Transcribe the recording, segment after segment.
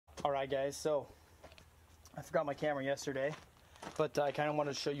Alright guys, so I forgot my camera yesterday, but I kind of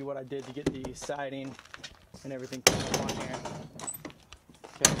wanted to show you what I did to get the siding and everything put up on here.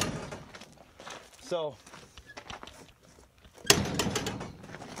 Okay. So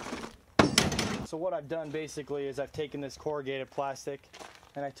what I've done basically is I've taken this corrugated plastic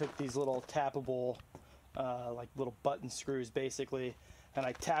and I took these little tappable like little button screws basically, and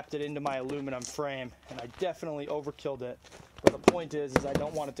I tapped it into my aluminum frame, and I definitely overkilled it, but the point is I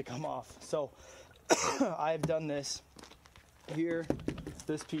don't want it to come off. So I've done this here,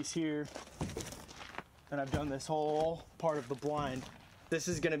 this piece here, and I've done this whole part of the blind. This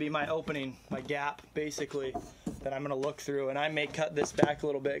is going to be my opening, my gap basically, that I'm going to look through, and I may cut this back a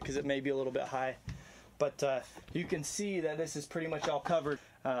little bit because it may be a little bit high, but you can see that this is pretty much all covered.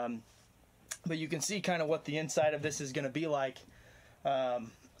 But you can see kind of what the inside of this is going to be like. I'm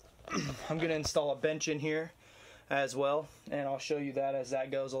going to install a bench in here as well, and I'll show you that as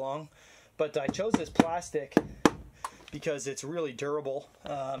that goes along. But I chose this plastic because it's really durable.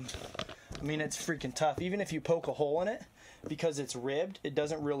 I mean, it's freaking tough. Even if you poke a hole in it, because it's ribbed, it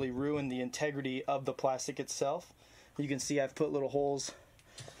doesn't really ruin the integrity of the plastic itself. You can see I've put little holes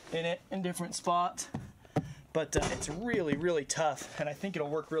in it in different spots. But it's really, really tough, and I think it'll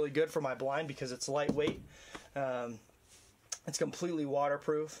work really good for my blind because it's lightweight. It's completely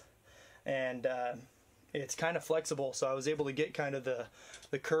waterproof, and it's kind of flexible, so I was able to get kind of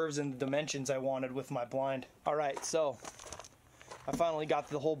the curves and the dimensions I wanted with my blind. Alright, so I finally got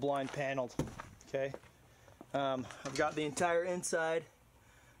the whole blind paneled. Okay, I've got the entire inside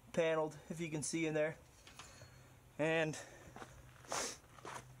paneled, if you can see in there, and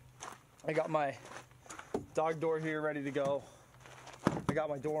I got my dog door here ready to go. I got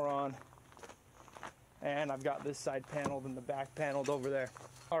my door on, and I've got this side paneled and the back paneled over there.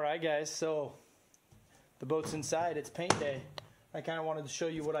 Alright guys, so the boat's inside, it's paint day. I kind of wanted to show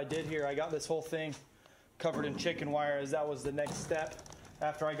you what I did here. I got this whole thing covered in chicken wire, as that was the next step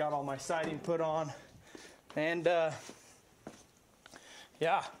after I got all my siding put on. And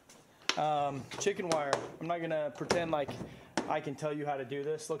yeah, chicken wire. I'm not gonna pretend like I can tell you how to do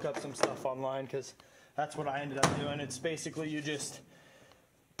this. Look up some stuff online, because that's what I ended up doing. It's basically you just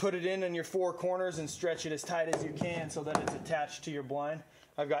put it in your four corners and stretch it as tight as you can so that it's attached to your blind.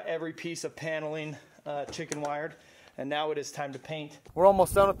 I've got every piece of paneling chicken wired, and now it is time to paint. We're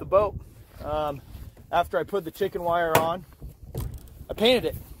almost done with the boat. After I put the chicken wire on, I painted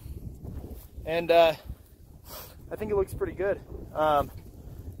it, and I think it looks pretty good.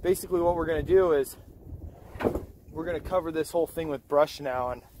 Basically what we're going to do is we're going to cover this whole thing with brush now,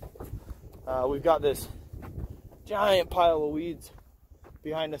 and we've got this giant pile of weeds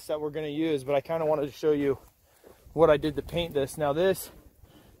behind us that we're going to use, but I kind of wanted to show you what I did to paint this. Now this,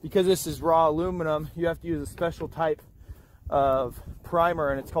 because this is raw aluminum, you have to use a special type of primer,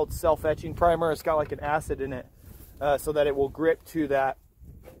 and it's called self-etching primer. It's got like an acid in it, so that it will grip to that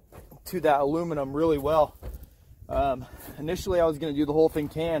aluminum really well. Initially I was going to do the whole thing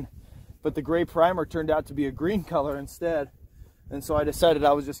tan, but the gray primer turned out to be a green color instead. And so I decided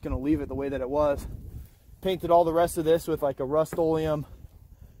I was just going to leave it the way that it was. Painted all the rest of this with like a Rust-Oleum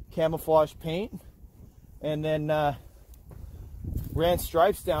camouflage paint, and then ran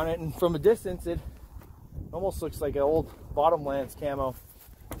stripes down it, and from a distance it almost looks like an old Bottomlands camo.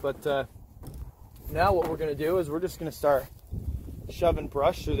 But now what we're going to do is we're just going to start shoving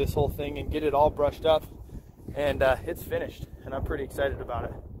brush through this whole thing and get it all brushed up, and it's finished, and I'm pretty excited about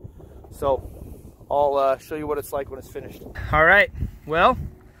it. So I'll show you what it's like when it's finished. All right, well,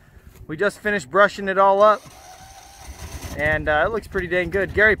 we just finished brushing it all up, and it looks pretty dang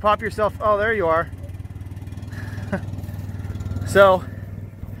good. Gary, pop yourself. Oh, there you are. So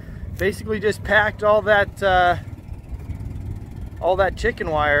basically just packed all that chicken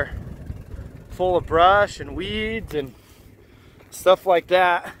wire full of brush and weeds and stuff like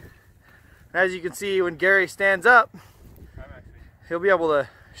that. As you can see, when Gary stands up, he'll be able to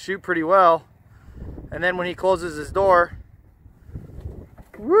shoot pretty well. And then when he closes his door,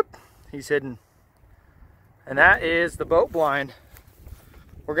 whoop, he's hidden. And that is the boat blind.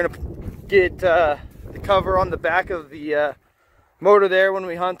 We're gonna get the cover on the back of the motor there when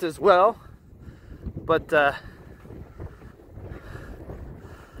we hunt as well. But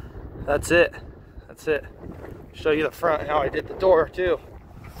that's it. That's it. Show you the front, how I did the door too.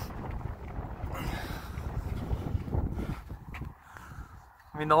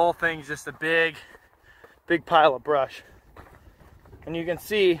 I mean, the whole thing's just a big pile of brush, and you can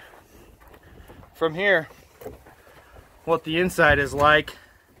see from here what the inside is like,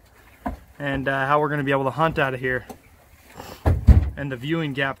 and how we're going to be able to hunt out of here, and the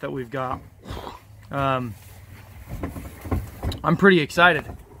viewing gap that we've got. I'm pretty excited.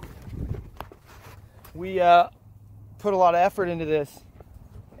 we put a lot of effort into this,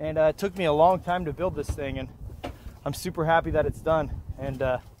 and it took me a long time to build this thing, and I'm super happy that it's done. And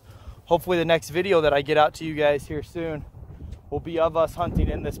hopefully the next video that I get out to you guys here soon will be of us hunting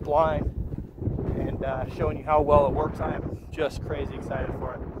in this blind and showing you how well it works. I am just crazy excited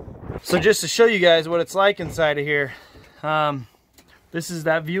for it. So just to show you guys what it's like inside of here, this is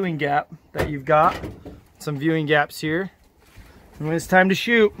that viewing gap that you've got. Some viewing gaps here. And when it's time to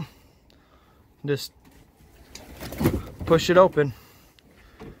shoot, just push it open.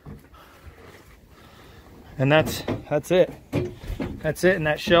 And that's it. That's it, and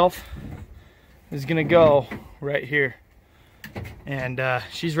that shelf is gonna go right here. And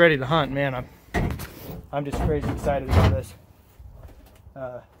she's ready to hunt, man. I'm just crazy excited about this.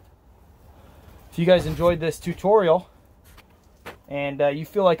 If you guys enjoyed this tutorial and you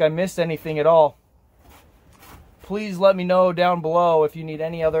feel like I missed anything at all, please let me know down below if you need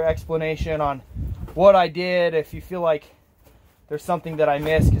any other explanation on what I did, if you feel like there's something that I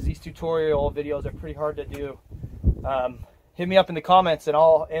missed, because these tutorial videos are pretty hard to do. Hit me up in the comments and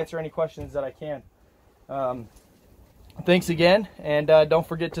I'll answer any questions that I can. Thanks again, and don't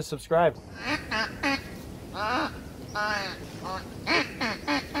forget to subscribe.